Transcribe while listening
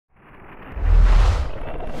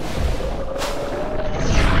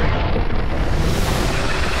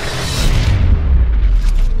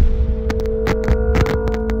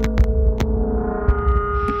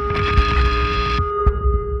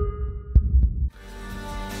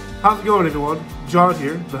How's it going, everyone? John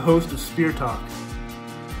here, the host of Spear Talk.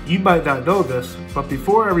 You might not know this, but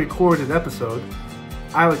before I record an episode,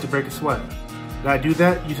 I like to break a sweat. And I do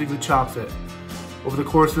that using the Chop Fit. Over the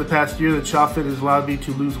course of the past year, the Chop Fit has allowed me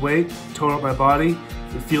to lose weight, tone up my body,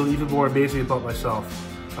 and feel even more amazing about myself.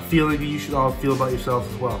 A feeling that you should all feel about yourselves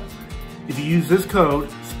as well. If you use this code,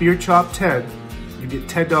 SpearChop10, you get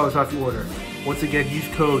 $10 off your order. Once again, use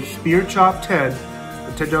code SpearChop10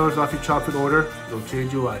 for $10 off your Chop Fit order. It'll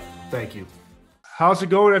change your life. Thank you. How's it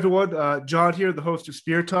going, everyone? John here, the host of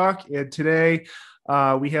Spear Talk, and today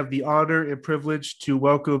we have the honor and privilege to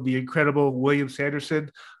welcome the incredible William Sanderson.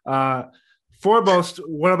 Foremost,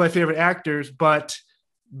 one of my favorite actors, but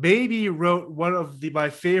maybe wrote one of my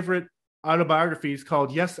favorite autobiographies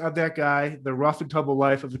called Yes, I'm That Guy, The Rough and Tumble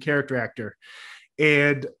Life of a Character Actor.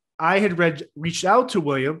 And I had reached out to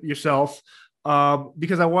William, yourself,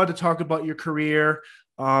 because I wanted to talk about your career,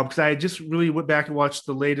 because I just really went back and watched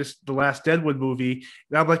the last Deadwood movie,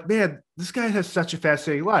 and I'm like, man, this guy has such a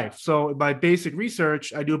fascinating life. So in my basic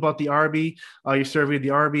research, I knew about the Army, you're serving in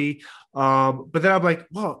the Army, but then I'm like,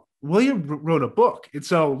 well, William wrote a book. And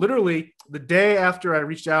so literally the day after I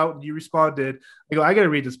reached out and you responded, I go, I got to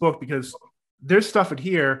read this book because there's stuff in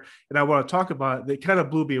here and I want to talk about it that kind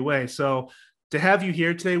of blew me away. So to have you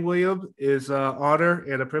here today, William, is an honor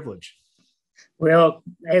and a privilege. Well,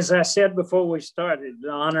 as I said before we started,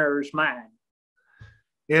 the honor is mine.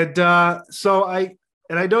 And so I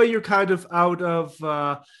know you're kind of out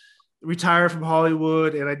of retired from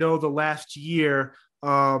Hollywood, and I know the last year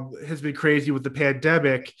has been crazy with the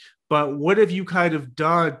pandemic, but what have you kind of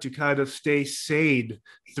done to kind of stay sane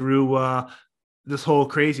through this whole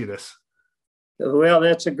craziness? Well,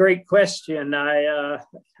 that's a great question. I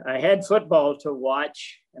had football to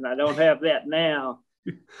watch, and I don't have that now.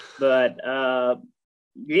 But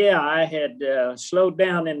yeah, I had slowed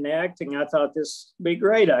down in the acting. I thought this would be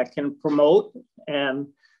great. I can promote, and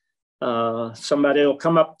somebody will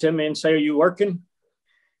come up to me and say, "Are you working?"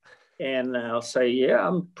 And I'll say, "Yeah,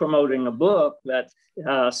 I'm promoting a book."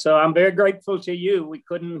 So I'm very grateful to you. We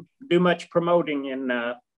couldn't do much promoting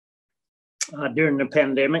during the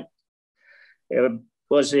pandemic.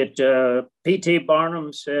 P.T.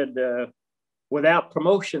 Barnum said, without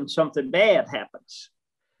promotion, something bad happens.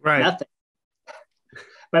 Right. Nothing.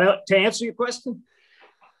 But to answer your question,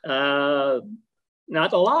 not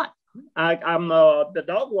a lot. I'm the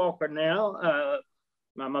dog walker now.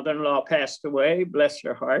 My mother-in-law passed away, bless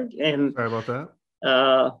her heart. And sorry about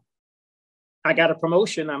that. I got a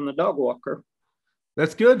promotion. I'm the dog walker.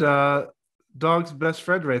 That's good. Dog's best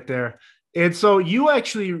friend right there. And so you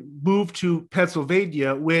actually moved to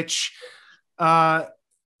Pennsylvania, which my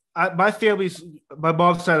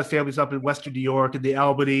mom's side of the family's up in Western New York and the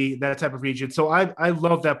Albany, that type of region. So I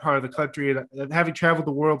love that part of the country. And having traveled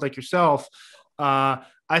the world like yourself,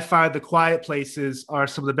 I find the quiet places are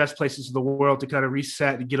some of the best places in the world to kind of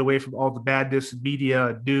reset and get away from all the madness and media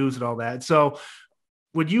and news and all that. And so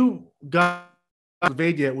when you got to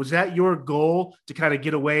Pennsylvania, was that your goal to kind of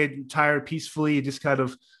get away and retire peacefully and just kind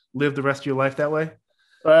of live the rest of your life that way?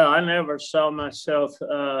 Well, I never saw myself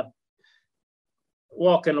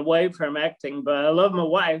walking away from acting, but I love my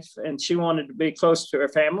wife, and she wanted to be close to her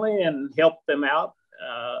family and help them out.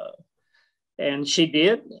 And she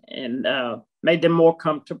did, and made them more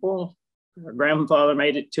comfortable. Her grandfather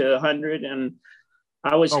made it to 100, and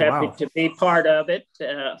I was happy to be part of it.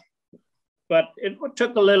 But it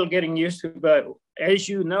took a little getting used to. But as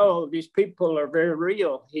you know, these people are very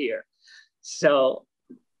real here. So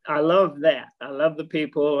I love that. I love the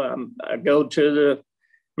people. I go to the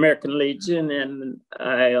American Legion, and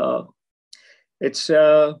it's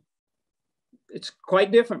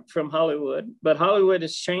quite different from Hollywood. But Hollywood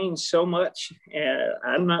has changed so much, and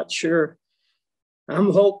I'm not sure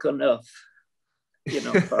I'm woke enough,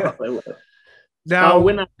 for Hollywood. Now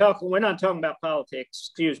we're not talking about politics.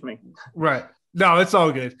 Excuse me. Right. No, it's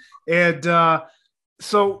all good. And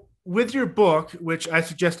so with your book, which I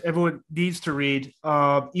suggest everyone needs to read,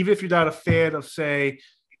 even if you're not a fan of, say,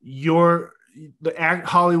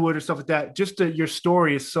 Hollywood or stuff like that, just your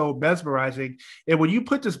story is so mesmerizing. And when you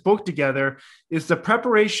put this book together, is the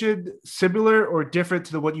preparation similar or different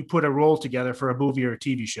to what you put a role together for a movie or a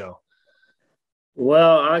TV show?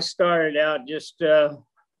 Well, I started out just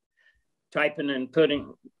typing and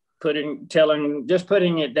putting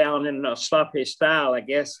it down in a sloppy style, I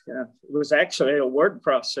guess. It was actually a word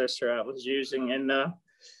processor I was using. And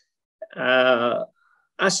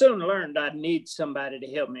I soon learned I'd need somebody to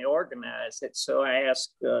help me organize it. So I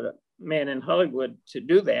asked a man in Hollywood to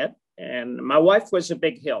do that. And my wife was a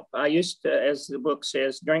big help. I used to, as the book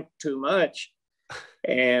says, drink too much.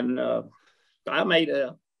 And I made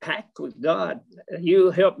a pact with God.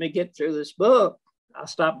 You help me get through this book, I'll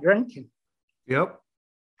stop drinking. Yep.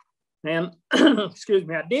 And excuse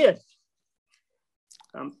me, I did.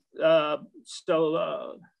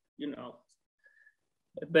 You know,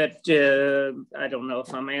 but I don't know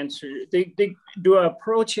if I'm answering. Do I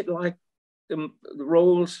approach it like the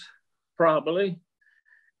roles? Probably.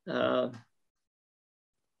 I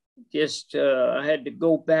had to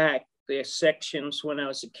go back the sections when I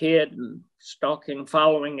was a kid and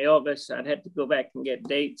following Elvis. I'd have to go back and get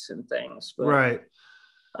dates and things. But right.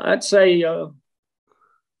 I'd say,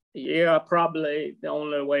 probably the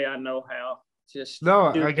only way I know how. Just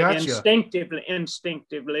I got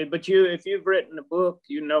instinctively. But if you've written a book,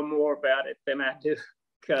 you know more about it than I do,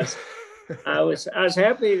 because I was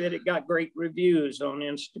happy that it got great reviews on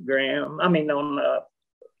Instagram. I mean, on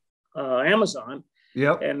Amazon.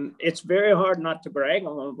 Yep. And it's very hard not to brag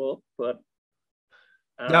on a book, but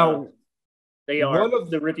now they are.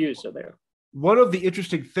 The reviews are there. One of the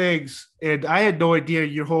interesting things, and I had no idea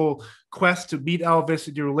your whole quest to meet Elvis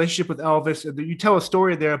and your relationship with Elvis, and you tell a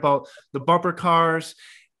story there about the bumper cars,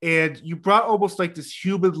 and you brought almost like this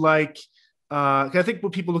human-like. I think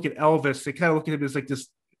when people look at Elvis, they kind of look at him as like this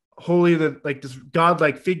holy, like this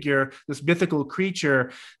godlike figure, this mythical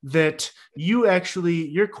creature, that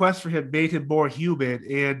your quest for him made him more human.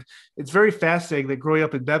 And it's very fascinating that growing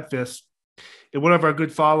up in Memphis, and one of our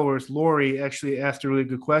good followers, Lori, actually asked a really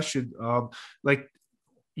good question. Like,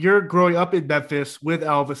 you're growing up in Memphis with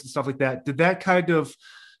Elvis and stuff like that. Did that kind of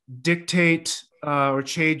dictate or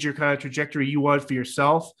change your kind of trajectory you wanted for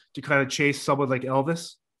yourself to kind of chase someone like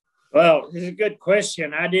Elvis? Well, it's a good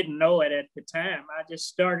question. I didn't know it at the time. I just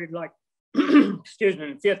started in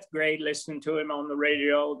 5th grade, listening to him on the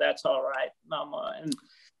radio. That's all right, Mama. And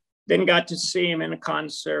then got to see him in a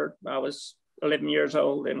concert. I was 11 years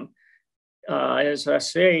old. And as I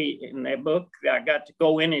say in that book, I got to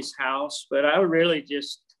go in his house, but I really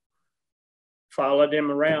just followed him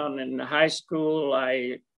around. In high school,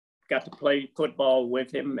 I got to play football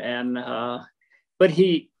with him. And but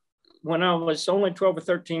when I was only 12 or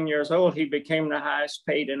 13 years old, he became the highest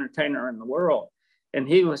paid entertainer in the world. And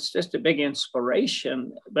he was just a big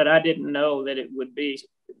inspiration, but I didn't know that it would be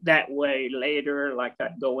that way later. Like,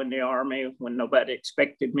 I'd go in the Army when nobody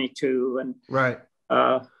expected me to. And right.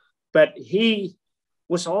 But he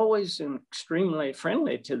was always extremely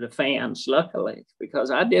friendly to the fans, luckily, because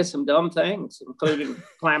I did some dumb things, including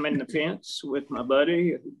climbing the fence with my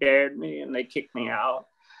buddy who dared me, and they kicked me out.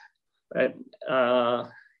 But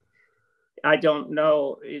I don't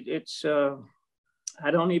know.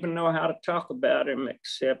 I don't even know how to talk about him,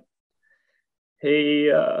 except he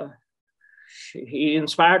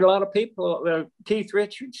inspired a lot of people. Keith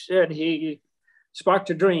Richards said he sparked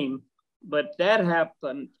a dream, but that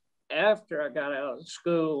happened after I got out of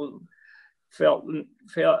school. Sort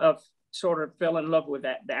of fell in love with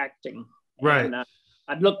that acting. Right. And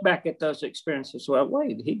I'd look back at those experiences. Well,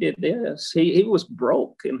 wait, he did this. He was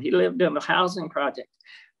broke, and he lived in a housing project.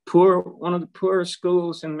 One of the poorest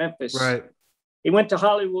schools in Memphis. Right. He went to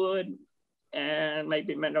Hollywood and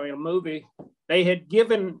maybe made a movie. They had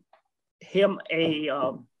given him a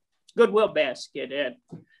Goodwill basket at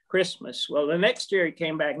Christmas. Well, the next year he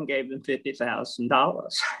came back and gave them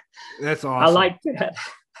 $50,000. That's awesome. I like that.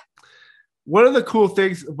 One of the cool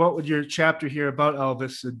things about your chapter here about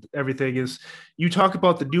Elvis and everything is you talk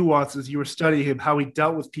about the nuances. You were studying him, how he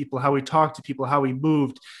dealt with people, how he talked to people, how he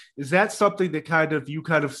moved. Is that something that you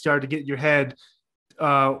started to get in your head?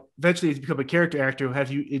 Eventually, as you become a character actor,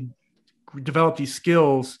 have you developed these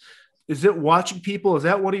skills? Is it watching people? Is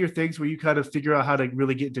that one of your things where you kind of figure out how to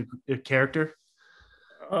really get into a character?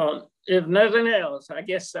 If nothing else, I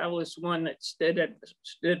guess I was one that stood in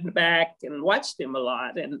the back and watched him a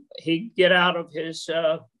lot. And he'd get out of his,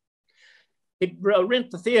 he'd rent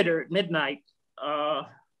the theater at midnight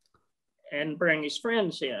and bring his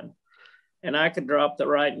friends in. And I could drop the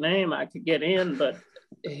right name, I could get in, but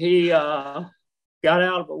he got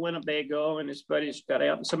out of a Winnebago, and his buddies got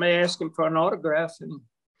out, and somebody asked him for an autograph, and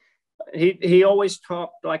he always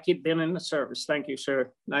talked like he'd been in the service. Thank you,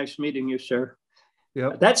 sir. Nice meeting you, sir.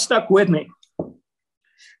 Yep. That stuck with me.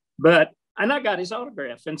 And I got his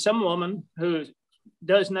autograph, and some woman who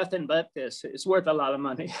does nothing but this, it's worth a lot of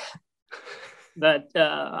money. But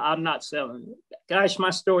I'm not selling it. Gosh, my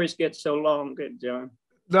stories get so long, good John.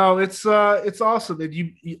 No, it's awesome.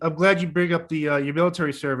 And I'm glad you bring up the your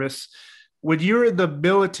military service. When you're in the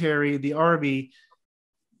military, the Army,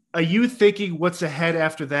 are you thinking what's ahead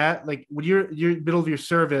after that? Like, when you're in the middle of your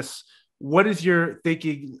service, what is your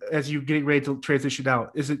thinking as you're getting ready to transition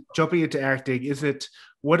out? Is it jumping into acting?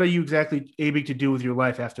 What are you exactly aiming to do with your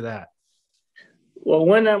life after that? Well,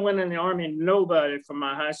 when I went in the Army, nobody from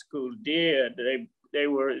my high school did. It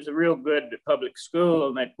was a real good public school,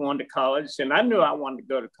 and they went to college. And I knew I wanted to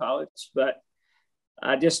go to college, but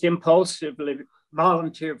I just impulsively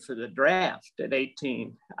volunteered for the draft at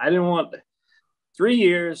 18. I didn't want 3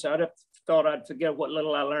 years. I'd have thought I'd forget what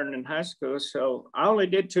little I learned in high school. So I only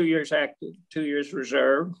did 2 years active, 2 years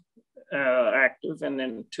reserve, active, and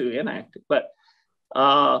then 2 inactive. But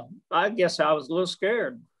I guess I was a little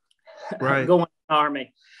scared Right. going to the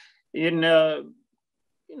Army. And,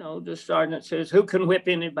 the sergeant says, "Who can whip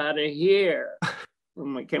anybody here?"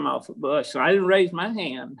 When we came off the bus. So I didn't raise my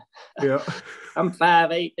hand. Yeah. I'm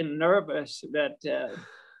 5'8" and nervous, that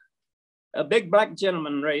a big black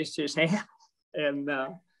gentleman raised his hand, and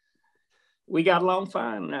we got along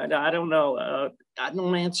fine. I don't know. I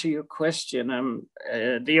don't answer your question.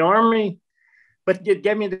 The Army, but it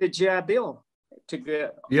gave me the GI Bill to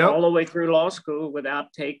get all the way through law school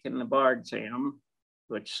without taking the bar exam,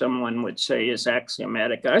 which someone would say is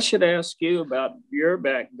axiomatic. I should ask you about your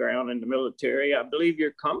background in the military. I believe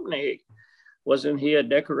your company, wasn't he a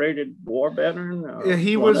decorated war veteran? Yeah,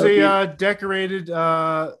 he was a decorated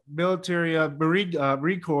military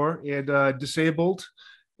Marine Corps and disabled.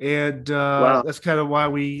 And wow. That's kind of why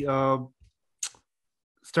we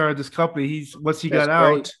started this company. Once he got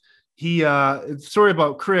great. out, the story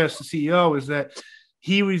about Chris, the CEO, is that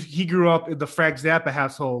he grew up in the Frank Zappa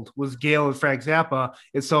household, was Gail and Frank Zappa.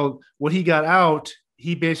 And so when he got out,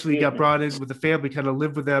 he basically got brought in with the family, kind of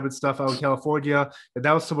lived with them and stuff out in California. And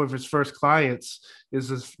that was some of his first clients, is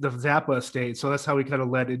the Zappa estate. So that's how he kind of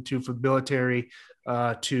led into from military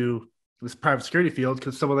to this private security field,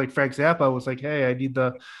 because someone like Frank Zappa was like, "Hey,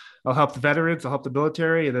 I'll help the veterans, I'll help the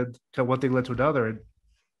military." And then kind of one thing led to another. And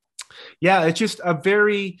yeah, it's just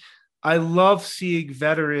I love seeing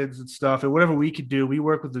veterans and stuff, and whatever we can do. We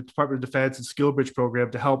work with the Department of Defense and Skill Bridge program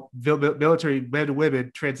to help military men and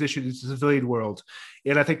women transition into the civilian world.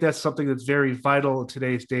 And I think that's something that's very vital in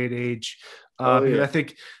today's day and age. I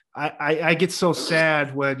think I get so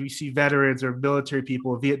sad when you see veterans or military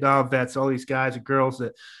people, Vietnam vets, all these guys and girls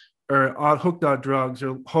that are hooked on drugs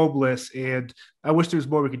or homeless. And I wish there was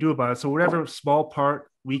more we could do about it. So whatever small part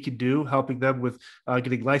we can do, helping them with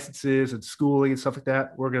getting licenses and schooling and stuff like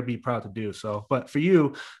that, we're going to be proud to do so. But for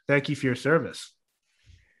you, thank you for your service.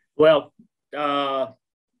 Well,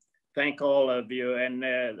 thank all of you. And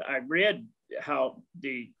I read how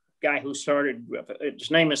the guy who started,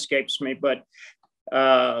 his name escapes me, but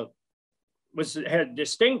had a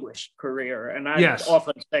distinguished career. And I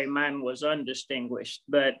often say mine was undistinguished,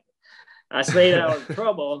 but I stayed out of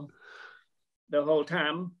trouble the whole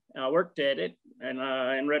time. I worked at it, and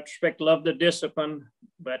in retrospect, loved the discipline,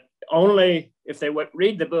 but only if they would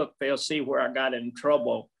read the book, they'll see where I got in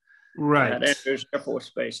trouble. Right. At Andrews Air Force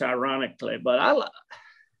Base, ironically. But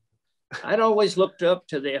I'd always looked up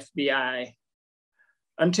to the FBI.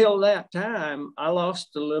 Until that time, I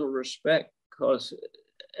lost a little respect, because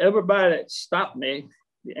everybody that stopped me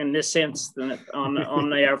in this instance on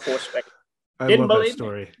the Air Force Base didn't believe that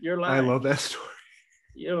story. Me. You're lying. I love that story.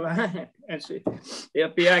 You're lying. And so the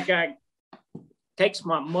FBI guy takes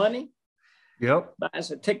my money,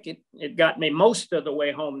 buys a ticket. It got me most of the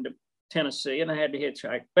way home to Tennessee, and I had to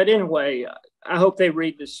hitchhike. But anyway, I hope they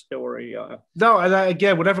read this story. No, and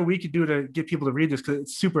again, whatever we could do to get people to read this, because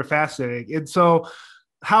it's super fascinating. And so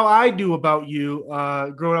how I knew about you,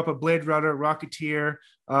 growing up a Blade Runner, Rocketeer,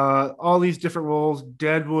 all these different roles,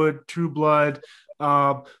 Deadwood, True Blood.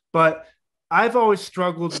 But I've always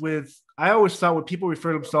struggled with, I always thought when people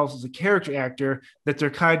refer to themselves as a character actor, that they're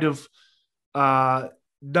kind of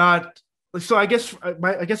not. So I guess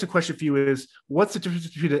the question for you is, what's the difference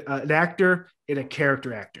between an actor and a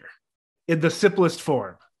character actor in the simplest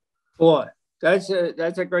form? Boy, that's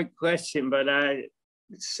a great question, but I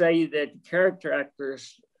say that character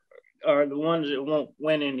actors are the ones that won't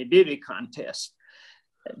win any beauty contest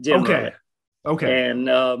generally. Okay. And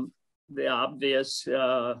the obvious,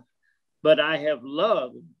 but I have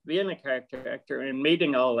loved being a character actor and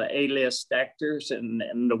meeting all the A-list actors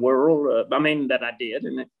in the world. That I did,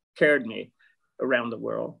 and it carried me around the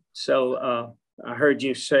world. So I heard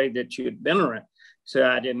you say that you'd been around. So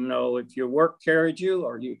I didn't know if your work carried you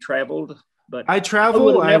or you traveled. But I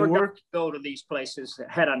travel. I never go to these places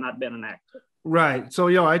had I not been an actor. Right. So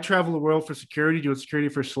I travel the world for security, doing security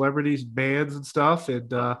for celebrities, bands, and stuff.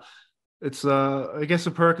 And it's I guess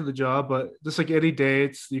a perk of the job. But just like any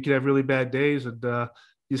day, you can have really bad days, and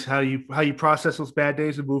just how you process those bad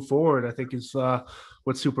days and move forward, I think, is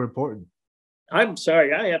what's super important. I'm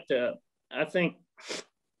sorry, I think,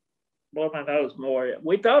 blow my nose more.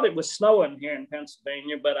 We thought it was snowing here in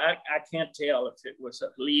Pennsylvania, but I can't tell if it was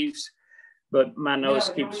leaves, but my nose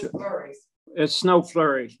keeps. It's snow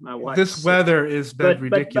flurry, my wife This said. weather has been But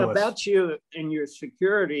ridiculous. about you and your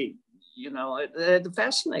security, it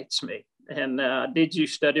fascinates me. And did you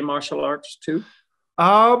study martial arts too?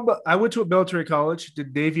 I went to a military college,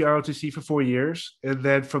 did Navy ROTC for 4 years, and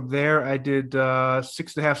then from there I did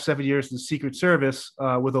 6.5, 7 years in the Secret Service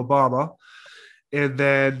with Obama. And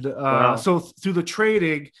then, Wow. so through the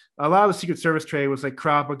training, a lot of the Secret Service training was like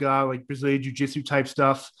Krav Maga, like Brazilian Jiu Jitsu type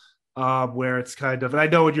stuff, where it's kind of, and I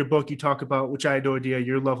know in your book you talk about, which I had no idea,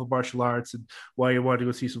 your love of martial arts and why you wanted to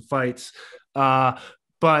go see some fights. But I'm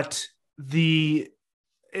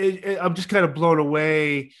just kind of blown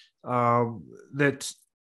away that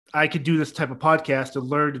I could do this type of podcast and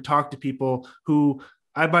learn to talk to people who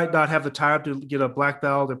I might not have the time to get a black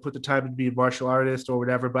belt or put the time to be a martial artist or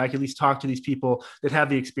whatever, but I can at least talk to these people that have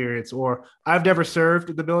the experience. Or I've never served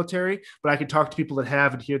in the military, but I can talk to people that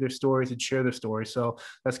have and hear their stories and share their stories. So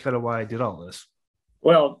that's kind of why I did all this.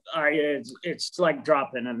 Well, it's like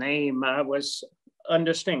dropping a name. I was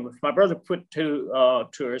undistinguished. My brother put two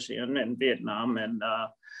tours in Vietnam, and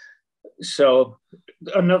so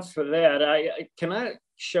enough for that. Can I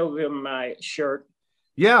show them my shirt?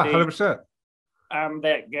 Yeah, 100%. I'm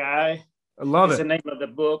that guy. I love Is it. the name of the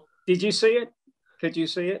book. Did you see it? Could you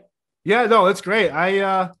see it? Yeah, no, it's great.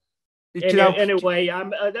 Anyway,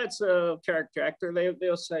 I'm that's a character actor.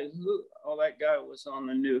 They'll say, "Oh, that guy was on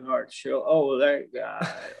the Newhart show. Oh, that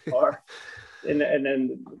guy." Or and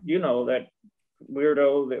then that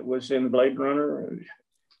weirdo that was in Blade Runner,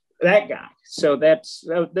 that guy. So that's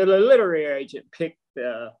the literary agent picked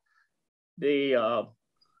the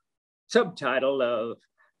subtitle of.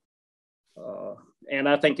 And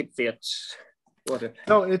I think it fits.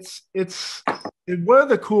 No, it's one of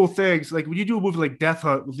the cool things. Like when you do a movie like Death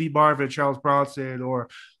Hunt with Lee Marvin, Charles Bronson, or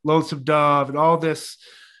Lonesome Dove, and all this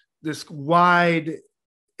wide.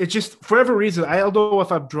 It's just for whatever reason. I don't know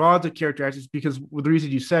if I'm drawn to character actors because the reason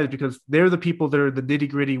you said is because they're the people that are the nitty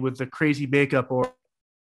gritty with the crazy makeup, or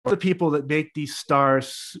the people that make these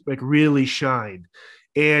stars like really shine.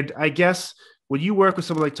 And I guess when you work with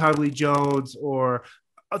someone like Tommy Lee Jones, or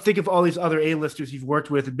think of all these other A-listers you've worked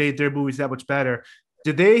with and made their movies that much better,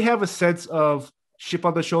 did they have a sense of chip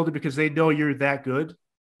on the shoulder because they know you're that good?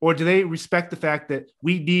 Or do they respect the fact that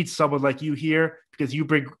we need someone like you here because you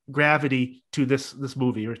bring gravity to this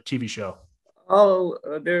movie or TV show? Oh,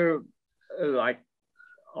 they're like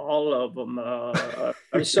all of them.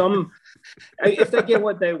 Some, if they get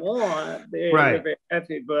what they want, they're very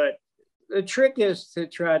happy. But the trick is to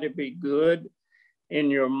try to be good in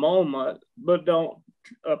your moment, but don't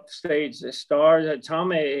upstage the stars.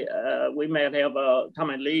 Tommy, we might have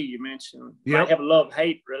Tommy Lee, you mentioned, might have a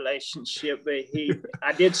love-hate relationship, but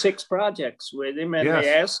I did 6 projects with him, and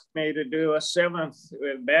they asked me to do a 7th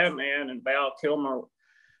with Batman and Val Kilmer.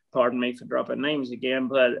 Pardon me for dropping names again,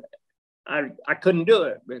 but I couldn't do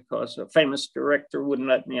it because a famous director wouldn't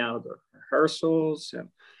let me out of the rehearsals, and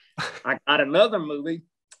I got another movie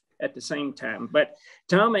at the same time. But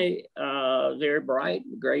Tommy, very bright,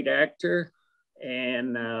 great actor,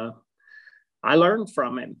 and I learned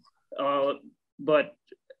from him. But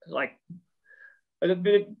like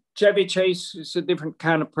Chevy Chase is a different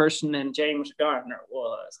kind of person than James Garner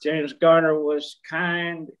was. James Garner was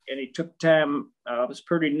kind, and he took time. I was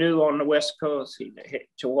pretty new on the West Coast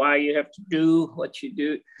to why you have to do what you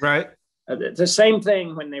do. Right. The same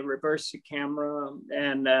thing when they reverse the camera.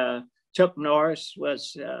 And Chuck Norris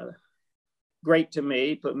was great to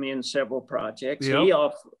me, put me in several projects.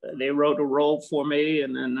 Yep. They wrote a role for me,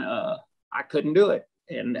 and then I couldn't do it.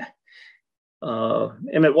 And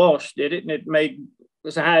Emmett Walsh did it, and it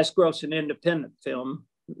was the highest grossing independent film,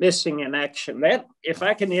 Missing in Action. That, if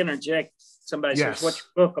I can interject, somebody says, what's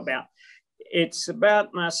your book about? It's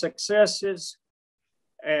about my successes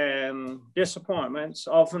and disappointments,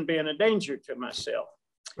 often being a danger to myself.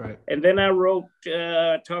 Right. And then I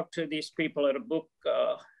talked to these people at a book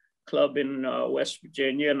club in West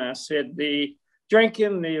Virginia, and I said, the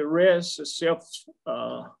drinking, the arrest, the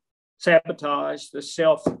self-sabotage, the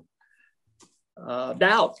self-doubt,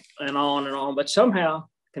 and on, but somehow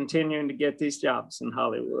continuing to get these jobs in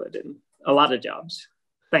Hollywood, and a lot of jobs.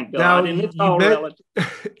 Thank God. Now, and it's all relative.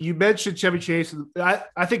 You mentioned Chevy Chase.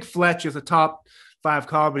 I think Fletch is a top 5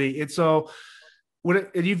 comedy. And so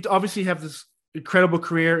and you've obviously have this incredible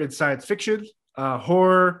career in science fiction,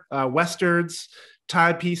 horror, Westerns,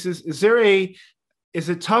 timepieces. Is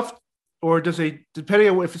it tough, or depending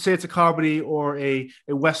on if say it's a comedy or a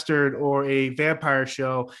Western or a vampire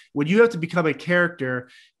show, when you have to become a character,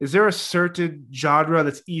 is there a certain genre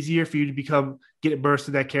that's easier for you to get immersed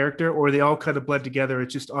in that character, or are they all kind of blend together?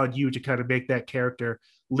 It's just on you to kind of make that character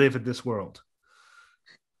live in this world?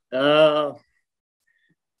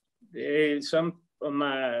 Some of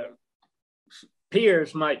my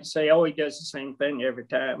peers might say, oh, he does the same thing every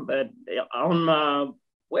time. But on my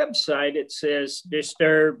website, it says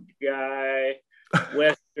disturbed guy,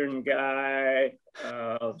 Western guy,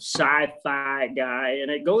 sci-fi guy,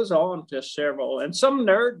 and it goes on to several. And some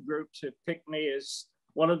nerd groups have picked me as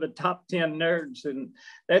one of the top 10 nerds, and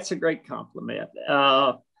that's a great compliment.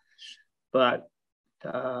 But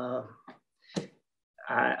I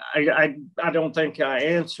don't think I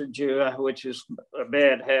answered you, which is a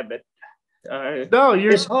bad habit. No,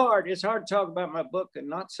 it's hard. It's hard to talk about my book and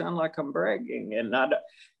not sound like I'm bragging. And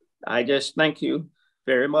I just thank you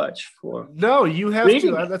very much for. No, you have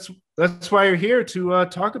reading to. That's why you're here to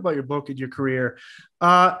talk about your book and your career.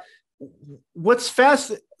 What's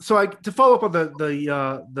fast? So to follow up on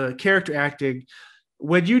the character acting,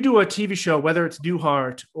 when you do a TV show, whether it's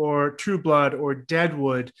Newhart or True Blood or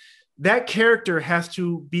Deadwood, that character has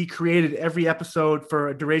to be created every episode for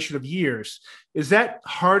a duration of years. Is that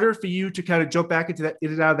harder for you to kind of jump back into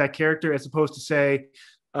in and out of that character as opposed to, say,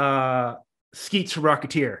 Skeets from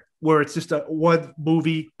Rocketeer, where it's just one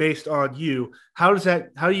movie based on you? How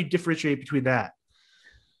do you differentiate between that?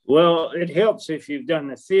 Well, it helps if you've done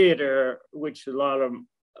the theater, which a lot of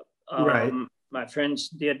my friends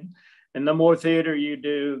did. And the more theater you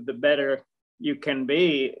do, the better you can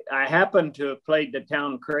be. I happen to have played the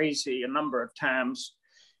town crazy a number of times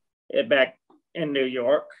back in New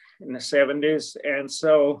York in the 70s. And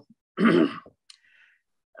so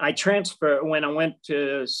I transferred. When I went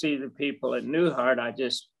to see the people at Newhart, I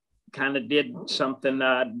just kind of did something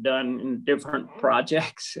I'd done in different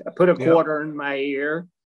projects. I put a quarter in my ear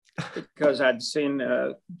because I'd seen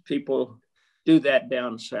people do that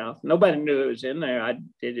down south. Nobody knew it was in there. I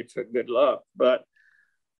did it for good luck, but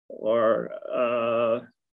I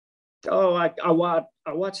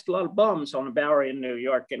watched a lot of bums on the Bowery in New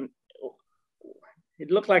York, and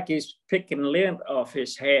it looked like he's picking lint off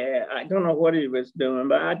his hair. I don't know what he was doing,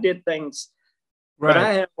 but I did things that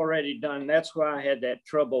I had already done. That's why I had that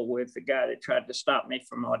trouble with the guy that tried to stop me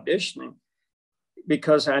from auditioning,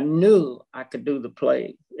 because I knew I could do the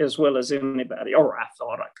play as well as anybody, or I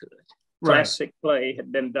thought I could. Classic play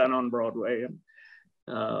had been done on Broadway. And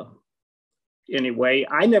anyway,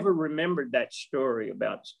 I never remembered that story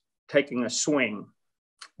about taking a swing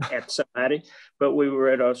at somebody, but we were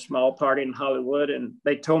at a small party in Hollywood, and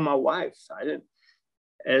they told my wife. I didn't.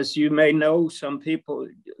 As you may know, some people,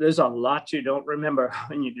 there's a lot you don't remember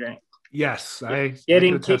when you drink. Yes,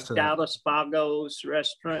 getting kicked out of Spago's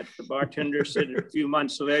restaurant. The bartender said a few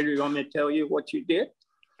months later, "You want me to tell you what you did?"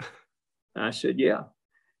 I said, "Yeah."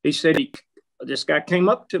 He said, this guy came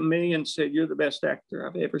up to me and said, "You're the best actor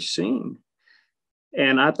I've ever seen."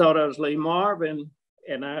 And I thought I was Lee Marvin,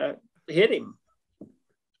 and I hit him.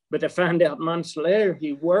 But I found out months later,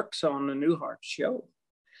 he works on the Newhart show.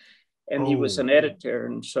 And he was an editor,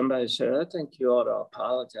 and somebody said, "I think you ought to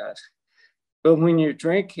apologize." But when you're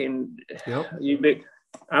drinking, I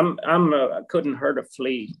couldn't hurt a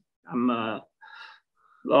flea. I'm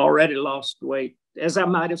already lost weight. As I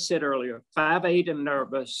might have said earlier, 5'8" and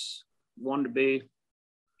nervous, wanted to be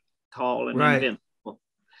tall and invincible.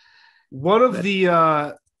 One of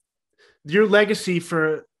your legacy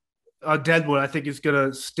for Deadwood, I think, is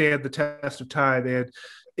going to stand the test of time. And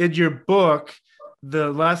in your book,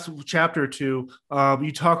 the last chapter or two,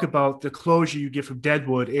 you talk about the closure you get from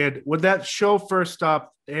Deadwood. And when that show first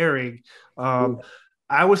stopped airing,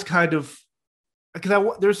 I was kind of,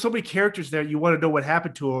 because there's so many characters there, you want to know what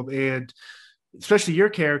happened to them, and especially your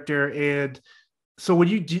character. And so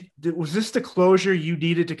when was this the closure you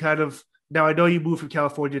needed to kind of, now I know you moved from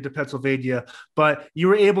California to Pennsylvania, but you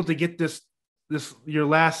were able to get this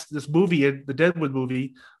movie, the Deadwood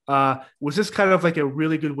movie. Was this kind of like a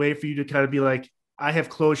really good way for you to kind of be like, I have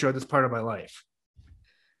closure on this part of my life?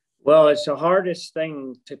 Well, it's the hardest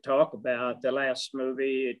thing to talk about. The last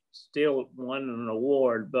movie, it still won an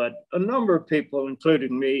award, but a number of people,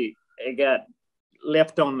 including me, got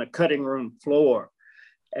left on the cutting room floor.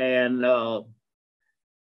 And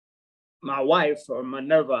my wife, or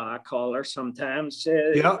Minerva, I call her sometimes,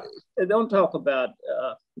 don't talk about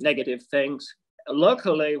negative things.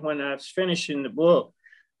 Luckily, when I was finishing the book,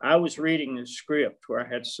 I was reading the script where I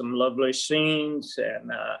had some lovely scenes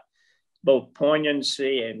and both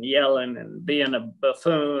poignancy and yelling and being a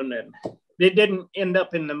buffoon. And it didn't end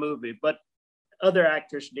up in the movie, but other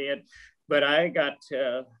actors did. But I got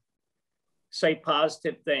to say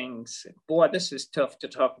positive things. Boy, this is tough to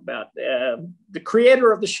talk about. The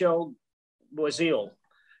creator of the show was ill,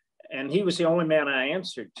 and he was the only man I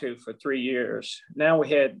answered to for 3 years. Now we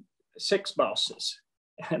had 6 bosses.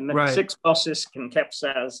 And the 6 bosses can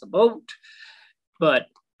capsize the boat, but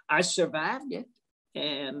I survived it.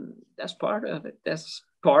 And that's part of it. That's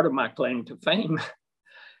part of my claim to fame.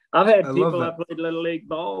 I've I had love people I that. played Little League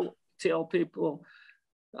ball tell people,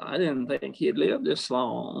 I didn't think he'd live this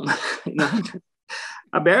long. You know,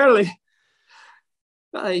 I barely.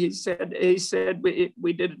 He said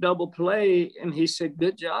we did a double play, and he said,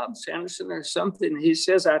 "Good job, Sanderson," or something. He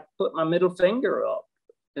says I put my middle finger up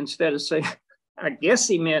instead of saying. I guess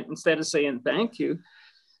he meant instead of saying thank you.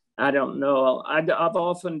 I don't know. I've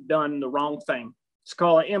often done the wrong thing. It's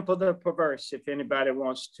called Imp of the Perverse. If anybody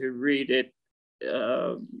wants to read it,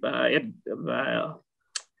 by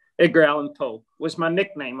Edgar Allan Poe was my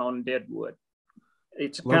nickname on Deadwood.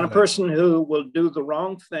 It's the kind of person who will do the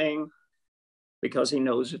wrong thing because he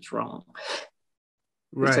knows it's wrong.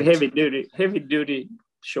 Right. It's a heavy duty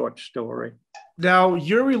short story. Now,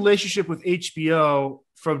 your relationship with HBO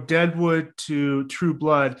from Deadwood to True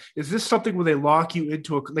Blood, is this something where they lock you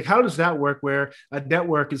into like, how does that work where a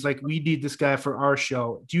network is like, we need this guy for our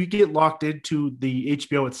show? Do you get locked into the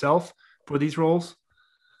HBO itself for these roles?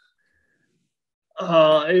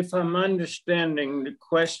 If I'm understanding the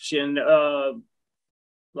question,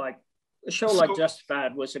 like a show like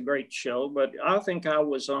Justified was a great show, but I think I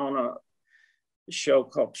was on a show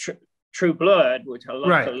called True Blood, which I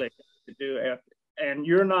love to do. And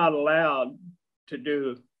you're not allowed to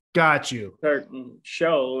do certain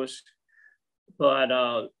shows, but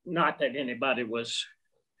not that anybody was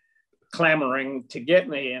clamoring to get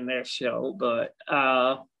me in their show, but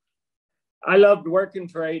I loved working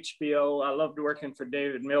for HBO. I loved working for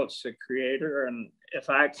David Milch, the creator. And if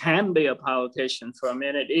I can be a politician for a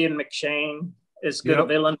minute, Ian McShane is good a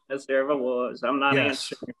villain as there ever was. I'm not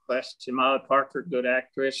answering your question. Molly Parker, good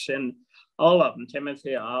actress, and all of them,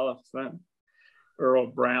 Timothy Oliphant, Earl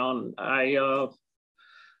Brown. I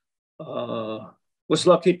was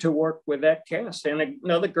lucky to work with that cast and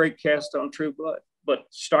another great cast on True Blood, but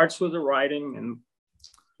starts with the writing, and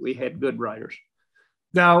we had good writers.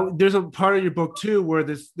 Now, there's a part of your book too where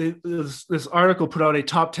this article put out a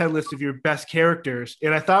top 10 list of your best characters,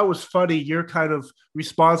 and I thought it was funny your kind of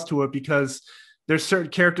response to it, because there's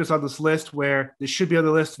certain characters on this list where they should be on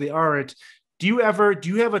the list, they aren't. Do you have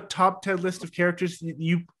a top 10 list of characters that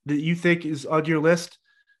you think is on your list,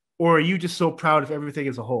 or are you just so proud of everything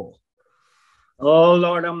as a whole? Oh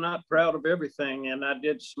Lord, I'm not proud of everything, and I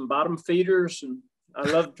did some bottom feeders, and I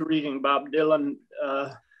loved reading Bob Dylan.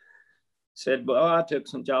 Said, well, I took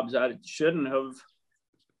some jobs I shouldn't have,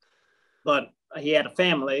 but he had a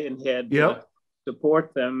family and he had to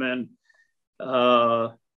support them. And,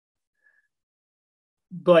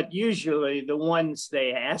 but usually the ones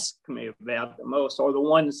they ask me about the most, or the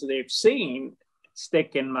ones they've seen,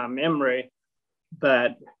 stick in my memory.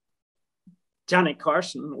 But Johnny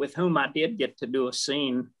Carson, with whom I did get to do a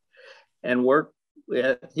scene and work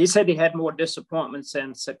with, he said he had more disappointments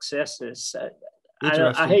than successes.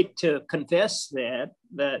 I hate to confess that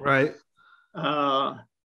right.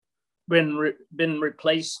 Been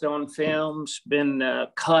replaced on films, been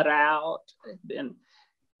cut out,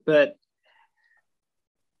 but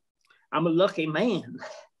I'm a lucky man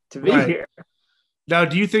to be here. Now,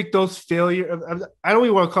 do you think those failures, I don't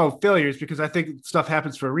even want to call them failures because I think stuff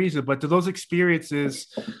happens for a reason, but do those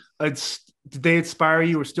experiences, did they inspire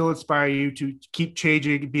you or still inspire you to keep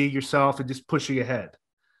changing, being yourself, and just pushing ahead?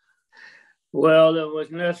 Well, there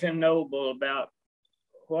was nothing noble about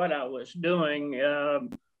what I was doing.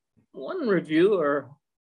 One reviewer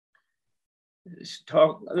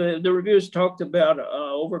the reviewers talked about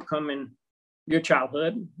overcoming your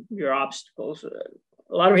childhood, your obstacles. A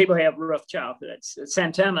lot of people have rough childhoods.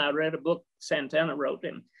 Santana, I read a book Santana wrote,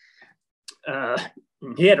 and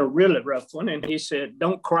he had a really rough one, and he said,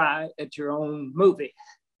 don't cry at your own movie.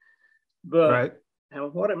 But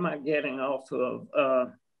and what am I getting off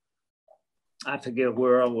of? I forget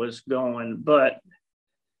where I was going, but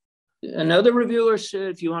another reviewer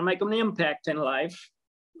said, if you want to make an impact in life,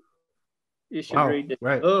 you should read the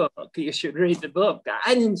book. You should read the book.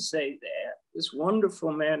 I didn't say that. This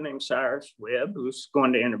wonderful man named Cyrus Webb, who's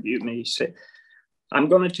going to interview me, he said, I'm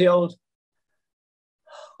going to tell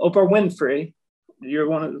Oprah Winfrey, you're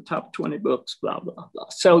one of the top 20 books, blah, blah, blah.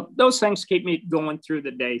 So those things keep me going through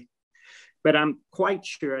the day, but I'm quite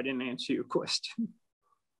sure I didn't answer your question.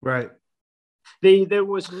 Right. There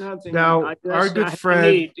was nothing. Now, our good friend.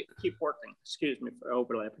 I need to keep working. Excuse me for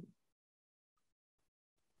overlapping.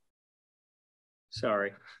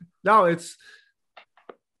 Sorry. No, it's.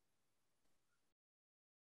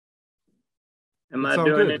 Am I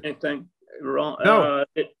doing anything wrong? No.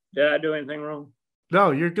 Did I do anything wrong?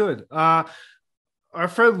 No, you're good. Our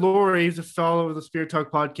friend Lori, who's a fellow of the Spirit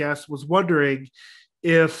Talk podcast, was wondering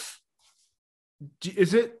are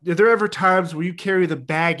there ever times where you carry the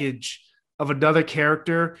baggage of another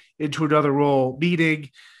character into another role? Meaning,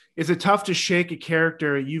 is it tough to shake a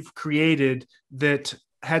character you've created that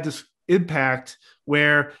had this impact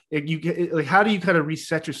where like how do you kind of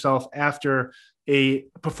reset yourself after a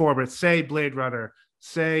performance, say Blade Runner,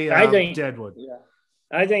 say Deadwood? Yeah,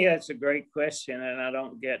 I think that's a great question, and I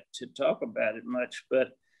don't get to talk about it much, but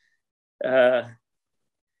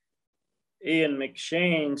Ian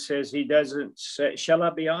McShane says he doesn't say, shall I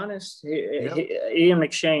be honest? Ian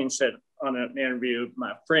McShane said on an interview,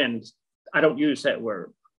 my friend, I don't use that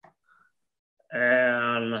word.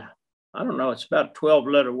 And I don't know, it's about a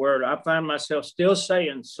 12-letter word. I find myself still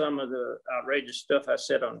saying some of the outrageous stuff I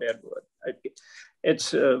said on Deadwood.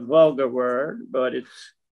 It's a vulgar word, but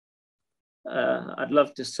it's, I'd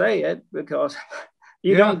love to say it because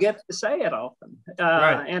you don't get to say it often.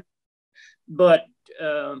 Right.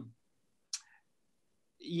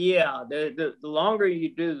 Yeah, the longer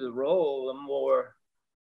you do the role, the more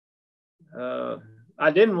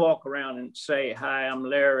I didn't walk around and say, hi, I'm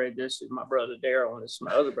Larry, this is my brother Daryl, and this is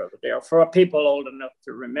my other brother Daryl, for people old enough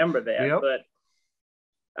to remember that. Yep. But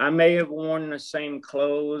I may have worn the same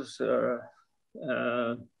clothes, or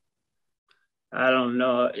I don't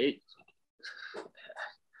know.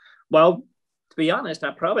 Well, to be honest,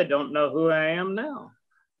 I probably don't know who I am now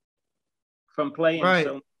from playing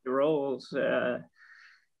so many roles.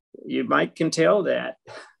 You can tell that.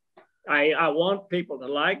 I want people to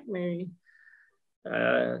like me.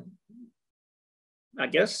 I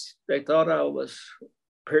guess they thought I was a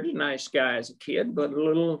pretty nice guy as a kid, but a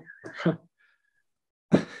little.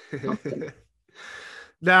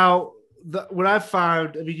 Now, what I've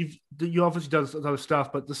found, I mean, you obviously done other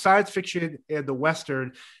stuff, but the science fiction and the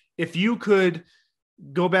Western, if you could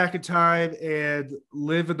go back in time and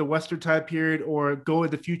live in the Western time period or go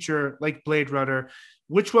in the future like Blade Runner,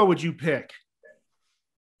 which one would you pick?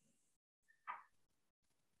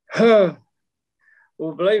 Well,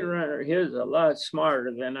 Blade Runner, he's a lot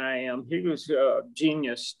smarter than I am. He was a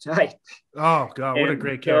genius type. Oh, God, what a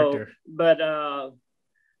great character. But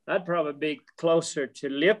I'd probably be closer to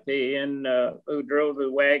Lippy, and who drove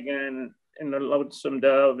the wagon in the Lonesome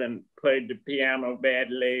Dove and played the piano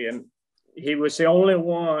badly. And he was the only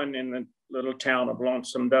one in the little town of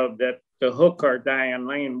Lonesome Dove that the hooker, Diane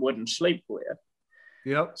Lane, wouldn't sleep with.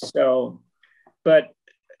 Yep. So, but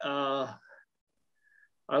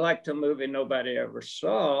I liked a movie nobody ever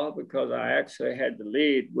saw because I actually had the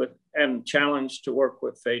lead with and challenged to work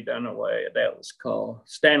with Faye Dunaway. That was called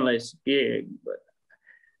Stanley's Gig. But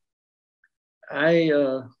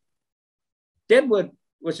Deadwood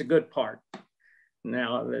was a good part.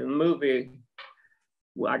 Now the movie,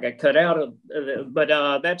 I got cut out of, but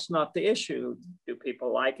that's not the issue. Do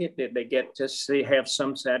people like it? Did they get to have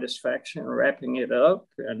some satisfaction wrapping it up?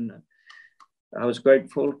 And I was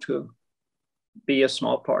grateful to be a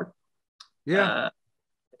small part. Yeah.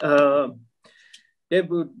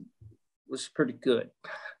 Deadwood was pretty good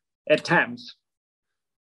at times.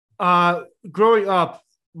 Growing up,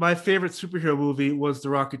 my favorite superhero movie was The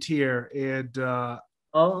Rocketeer, and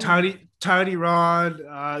Tiny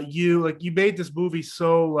Ron, you made this movie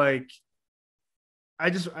so like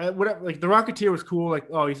whatever, like The Rocketeer was cool, like,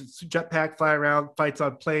 oh, he's a jetpack, fly around, fights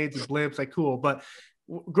on planes and blimps, like cool. But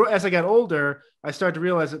as I got older, I started to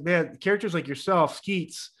realize that, man, characters like yourself,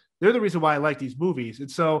 Skeets, they're the reason why I like these movies. And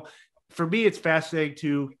so for me, it's fascinating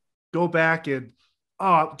to go back and,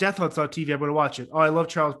 oh, Death Hunt's on TV, I'm going to watch it. Oh, I love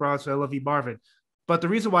Charles Bronson, I love E. Marvin. But the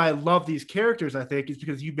reason why I love these characters, I think, is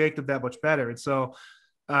because you make them that much better. And so,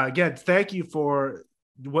 again, thank you for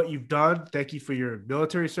what you've done. Thank you for your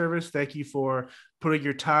military service. Thank you for putting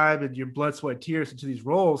your time and your blood, sweat, and tears into these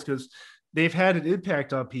roles, because they've had an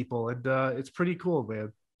impact on people, and it's pretty cool,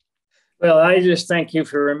 man. Well, I just thank you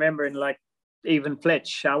for remembering, like, even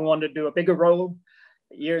Fletch. I wanted to do a bigger role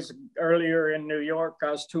years earlier in New York.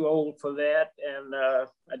 I was too old for that, and I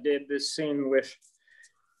did this scene with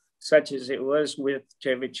Such As It Was with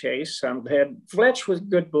Chevy Chase. I'm glad Fletch was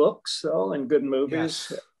good books, though, and good movies.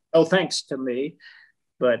 Yes. Oh, thanks to me.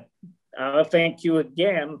 But thank you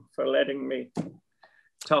again for letting me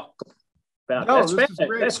talk about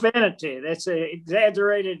that's vanity. That's an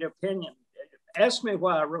exaggerated opinion. Ask me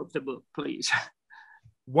why I wrote the book, please.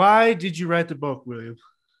 Why did you write the book, William?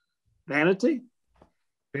 Vanity?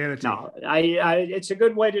 Vanity. No, it's a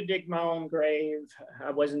good way to dig my own grave.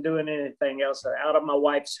 I wasn't doing anything else. Out of my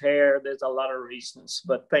wife's hair, there's a lot of reasons,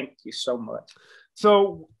 but thank you so much.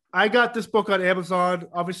 So I got this book on Amazon.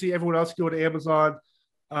 Obviously, everyone else can go to Amazon.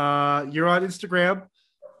 You're on Instagram.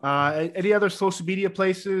 Any other social media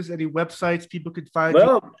places, any websites people could find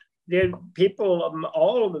you? people,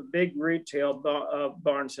 all of the big retail,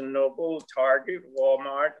 Barnes and Noble, Target,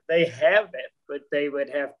 Walmart, they have it, but they would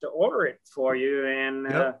have to order it for you. And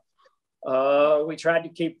we tried to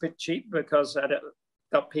keep it cheap because I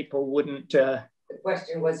thought people wouldn't. The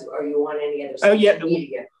question was, are you on any other social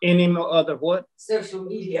media? Any other what? Social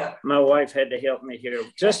media. My wife had to help me here.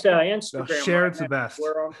 Just Instagram. No, Sharon's the best.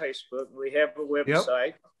 We're on Facebook. We have a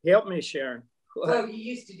website. Help me, Sharon. Well, you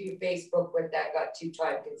used to do Facebook, but that got too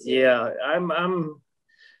time consuming. Yeah, I'm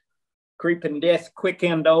creeping death quick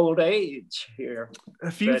and old age here.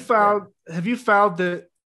 Have you found that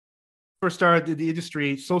first started in the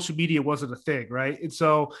industry, social media wasn't a thing, right? And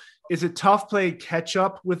so is it tough playing catch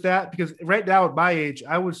up with that? Because right now at my age,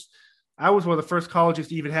 I was one of the first colleges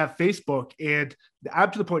to even have Facebook, and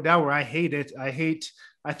I'm to the point now where I hate it. I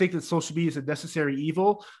think that social media is a necessary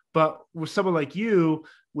evil, but with someone like you,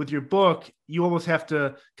 with your book, you almost have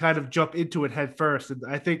to kind of jump into it head first. And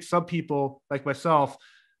I think some people like myself,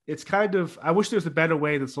 it's kind of, I wish there's a better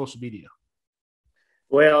way than social media.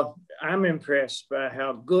 Well, I'm impressed by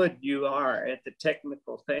how good you are at the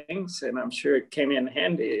technical things, and I'm sure it came in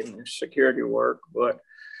handy in your security work, but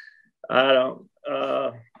I don't,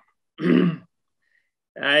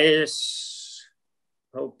 I just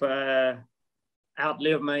hope I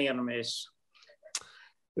outlive my enemies.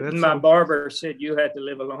 My barber said you had to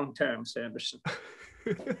live a long time, Sanderson.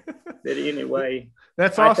 But anyway.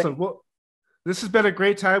 That's awesome. Well, this has been a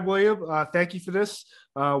great time, William. Thank you for this.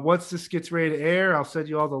 Once this gets ready to air, I'll send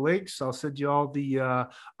you all the links. I'll send you all the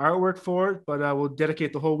artwork for it, but we'll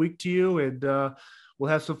dedicate the whole week to you, and we'll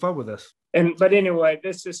have some fun with this. But anyway,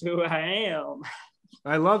 this is who I am.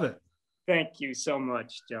 I love it. Thank you so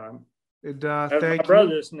much, John. And thank you. My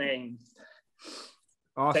brother's name.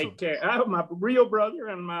 Awesome. Take care. I have my real brother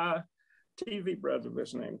and my TV brother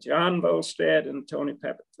was named John Volstead and Tony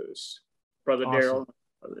Papafus. Brother Daryl.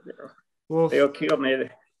 Brother Daryl. Well, they'll kill me.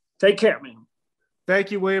 Take care, man.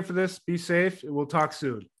 Thank you, William, for this. Be safe, and we'll talk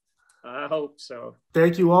soon. I hope so.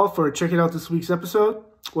 Thank you all for checking out this week's episode.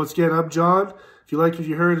 Once again, I'm John. If you liked what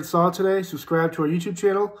you heard and saw today, subscribe to our YouTube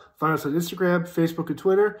channel, find us on Instagram, Facebook, and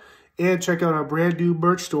Twitter, and check out our brand new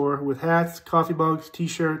merch store with hats, coffee mugs,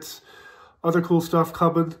 t-shirts, other cool stuff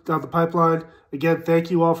coming down the pipeline. Again, thank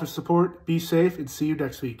you all for support. Be safe, and see you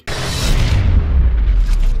next week.